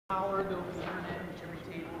Power, go over the internet, whichever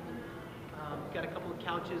table. Got a couple of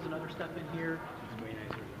couches and other stuff in here.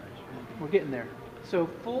 We're getting there. So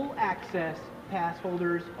full access pass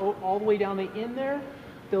holders all the way down the end there.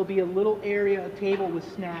 There'll be a little area, a table with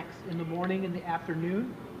snacks in the morning and the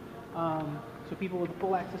afternoon. So people with a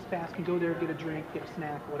full access pass can go there, get a drink, get a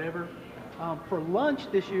snack, whatever. For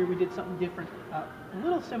lunch this year, we did something different, a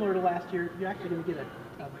little similar to last year. You're actually going to get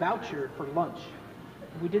a voucher for lunch.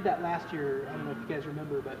 We did that last year. I don't know if you guys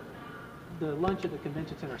remember, but the lunch at the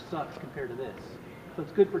convention center sucks compared to this. So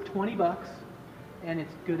it's good for 20 bucks, and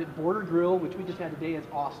it's good at Border Grill, which we just had today. It's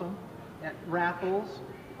awesome. At Raffles,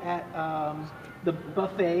 at the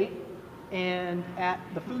buffet, and at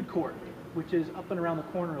the food court, which is up and around the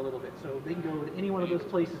corner a little bit. So they can go to any one of those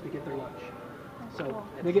places to get their lunch. So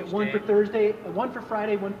they get one for Thursday, one for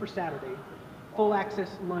Friday, one for Saturday. Full access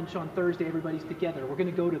lunch on Thursday. Everybody's together. We're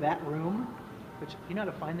going to go to that room. Which, you know how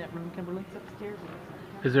to find that room, Kimberly? It's upstairs.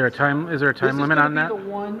 Is there a time limit on that? The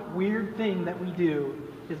one weird thing that we do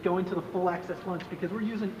is going to the full access lunch because we're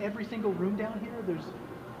using every single room down here. There's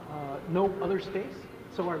no other space.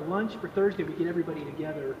 So our lunch for Thursday, we get everybody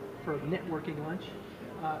together for a networking lunch.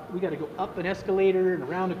 We got to go up an escalator and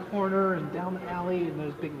around a corner and down the alley, and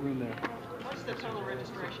there's a big room there. What's the total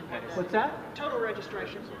registration? What's that? Total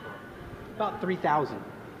registration. About 3,000.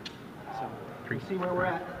 So we see where we're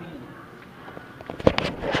at the end.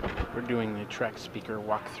 We're doing the Trek speaker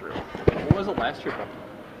walkthrough. What was it last year, Bob?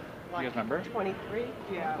 Do you guys remember? 23,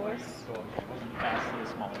 yeah, of course. So it wasn't vastly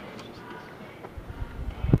smaller. It was just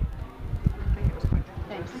I think it was 23.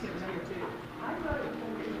 Thanks.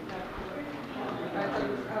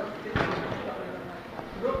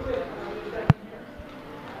 Real quick.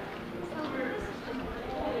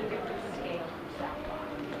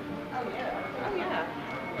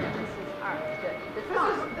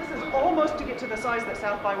 This is almost to get to the size that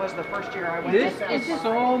South by was the first year I went. This is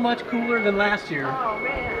so much cooler than last year. Oh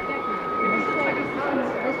man.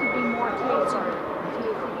 This would be more closer.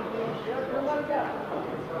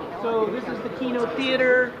 So this is the Keynote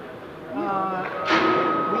Theater. We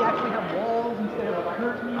actually have walls instead of a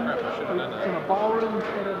curtain. It's in a ballroom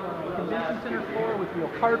instead of a convention center floor with real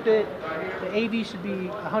carpet. The AV should be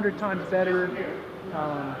 100 times better.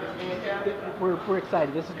 We're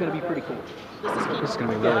excited. This is going to be pretty cool. This is going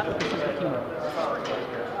to be really cool. This is the keynote.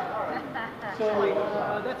 So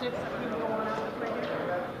that's it.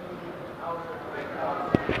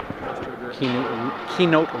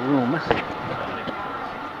 Keynote room.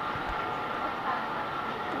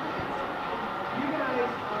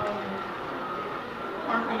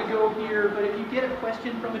 Aren't going to go here, but if you get a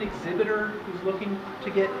question from an exhibitor who's looking to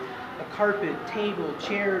get a carpet, table,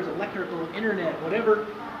 chairs, electrical, internet, whatever,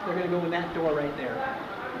 they're going to go in that door right there.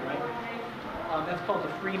 Right? That's called the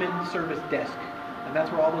Freeman Service Desk, and that's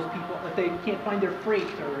where all those people, if they can't find their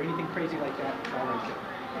freight or anything crazy like that, it's all right there.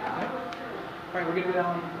 Okay? All right, we're going to go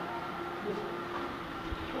down.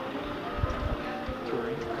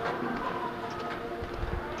 Touring.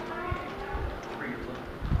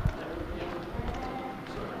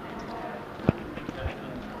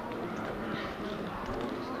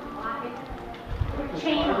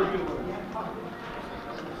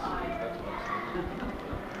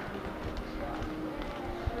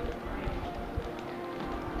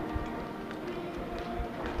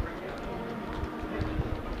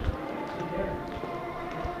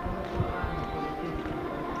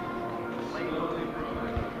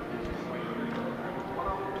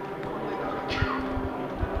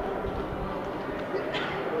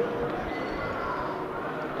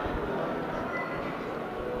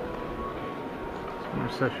 More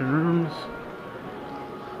session rooms.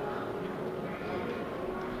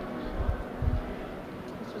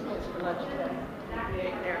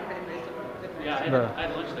 yeah, I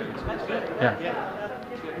had lunch there. That's good. Yeah.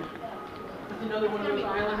 This is another one of those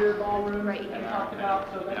Islander ballrooms that you talked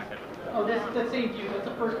about. So that's, oh, this is the same view. That's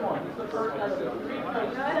the first one. It's the first out of the three. No,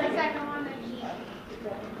 that's the second one that he.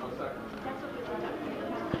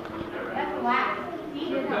 That's the last. He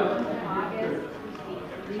did that one in August.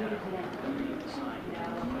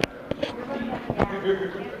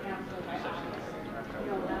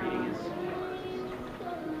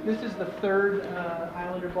 This is the third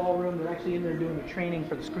Islander ballroom. They're actually in there doing the training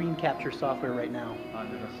for the screen capture software right now.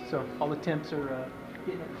 So all the temps are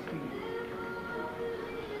getting up to speed.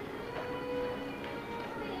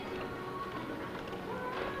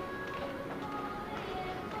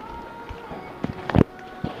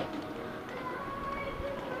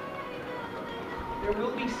 There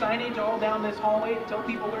will be signage all down this hallway to tell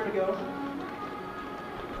people where to go.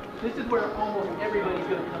 This is where almost everybody's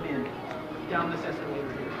going to come in, down this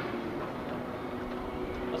escalator here.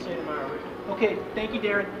 So you tomorrow. Okay, thank you,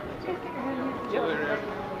 Darren. Yep.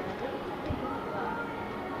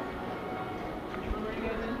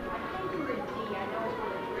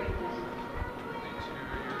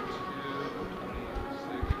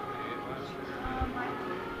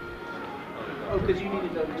 Oh, because you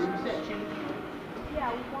needed the room set change?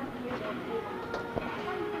 Yeah, we want to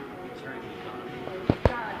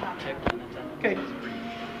Okay.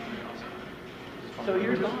 So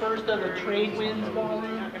here's the first of the trade winds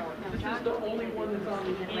ballroom. This is the only one that's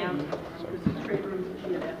on the end. This is trade rooms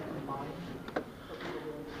E and F combined.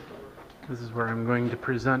 This is where I'm going to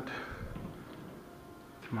present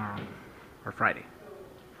tomorrow or Friday.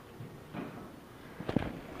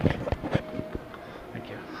 Thank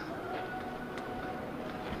you.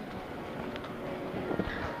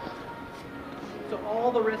 So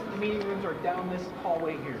all the rest of the meeting rooms are down this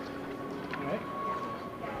hallway here. All right?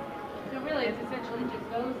 So really, it's essentially just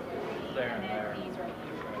those three There and and then there. these right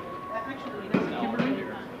here. Actually, Kimberly,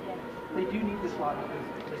 they do need this lot,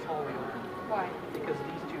 this hallway open, Why? because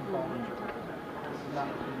these two ballrooms are open. This is not,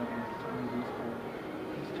 it's only these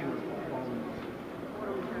two ballrooms.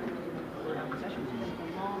 We're having sessions in this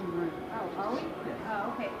long room. Oh, are we?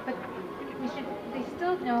 Oh, okay, but we should, they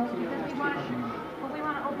still know, because we want, but we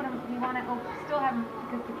want to open them, we want to still have them,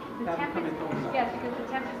 because the Have them temp come is, in both sides. yes, because the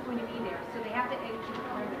temp is going to be there, so they have to exit the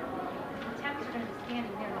perimeter. The temps are going to be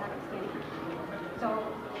standing there, they're not going to stand here. So,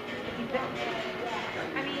 if you,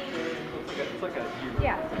 I mean, It's like a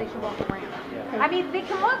yeah, so they should walk around. I mean, they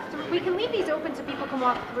can walk through, we can leave these open so people can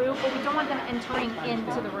walk through, but we don't want them entering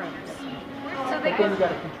into the rooms. So they Then can, we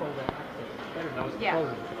gotta control that access. Better know it's yeah,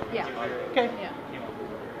 closed. yeah, Okay. yeah.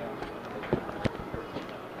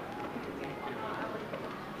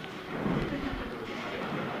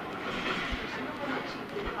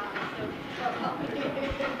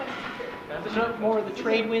 So more of the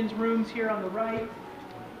trade winds rooms here on the right.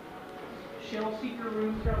 Shell seeker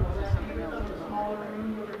rooms here on the left. Here, some of the smaller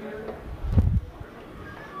rooms over here.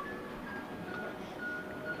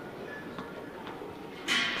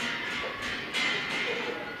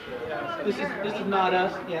 This is not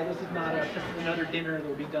us. Yeah, this is not us. This is another dinner that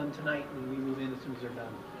will be done tonight when we move in as soon as they're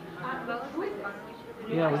done.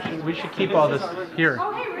 Yeah, we should keep all this here.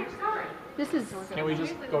 Oh, hey, Rich, sorry. This is, Can we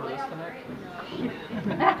just go to this tonight?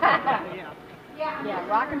 yeah,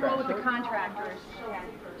 rock and roll with the contractors.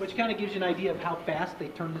 Which kind of gives you an idea of how fast they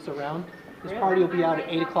turn this around. This party will be out at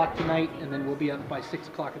 8 o'clock tonight, and then we'll be up by 6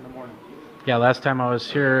 o'clock in the morning. Yeah, last time I was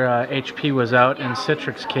here, HP was out and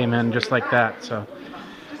Citrix came in just like that. So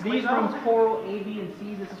These rooms, Coral, A, B, and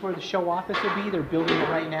C, this is where the show office will be. They're building it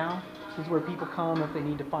right now. This is where people come if they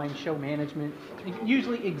need to find show management,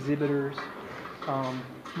 usually exhibitors.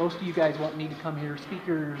 Most of you guys won't need to come here.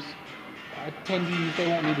 Speakers, attendees, they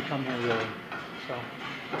won't need to come here really. So.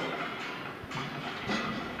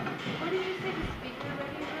 What did you say the speaker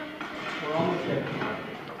ready room is? We're almost there.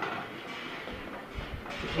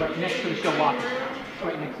 It's right next to the show office. It's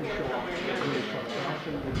right next to the show office. I'll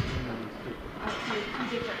show you the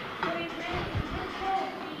Two different.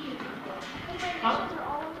 Huh?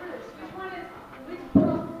 Which one is, which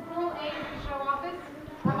coral A is the show office?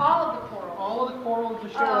 Or all of the coral? All of the Coral is the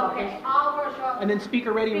show Oh, office. okay, all of our show office. And then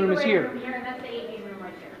speaker ready room is Speaker ready here. room here, and that's the AV room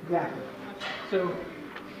right there. Exactly. So,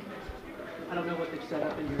 I don't know what they've set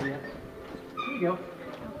up in here yet. Here you go. So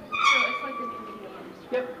it's like the video.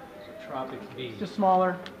 Yep. Tropic B. It's just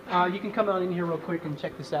smaller. You can come on in here real quick and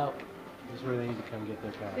check this out. This is where they need to come get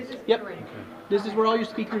their pass. This is Yep. speaker ready. This is where all your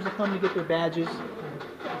speakers will come to get their badges,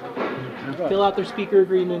 fill out their speaker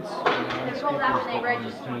agreements. It's rolled out when they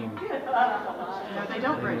register. No, they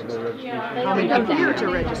don't register. How many They come people? here to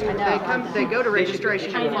register. They go to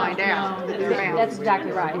registration to find out that they're bound. That's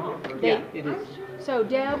exactly right. Yeah, it is. So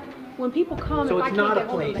Deb, when people come, So if I it's can't not a get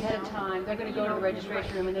hold of them place. ahead of time, they're gonna go to the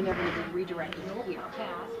registration room and then they're gonna be redirected here.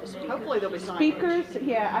 Hopefully they'll be signed. Speakers,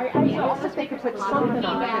 yeah, I also think they could put something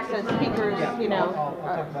on it that says speakers, you know,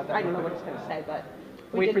 I'll talk about that I don't know what it's gonna say, but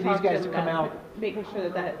we Wait did for these talk guys them to come about out. making sure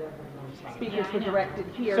that speakers were directed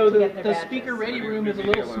here So to get their the badges. speaker ready room is a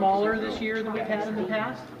little smaller this year than we've had in the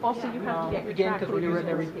past. Also, you have to get your Again, track because we're reader using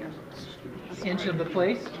every ribbons here. inch of the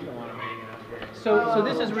place. So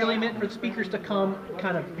this is really meant for speakers to come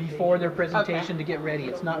kind of before their presentation to get ready.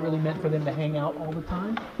 It's not really meant for them to hang out all the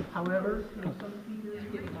time. However, some speakers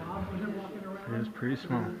get involved when they're walking around. it is pretty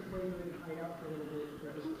small.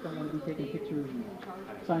 Don't want to be taking pictures and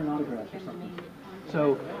signing autographs or something.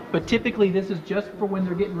 So, but typically this is just for when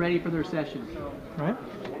they're getting ready for their session, right?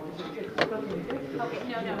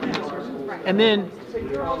 And then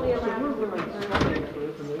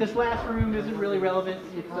this last room isn't really relevant.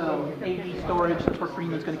 It's AV storage. That's where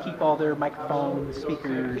Freeman's going to keep all their microphones,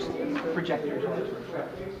 speakers, projectors.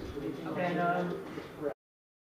 And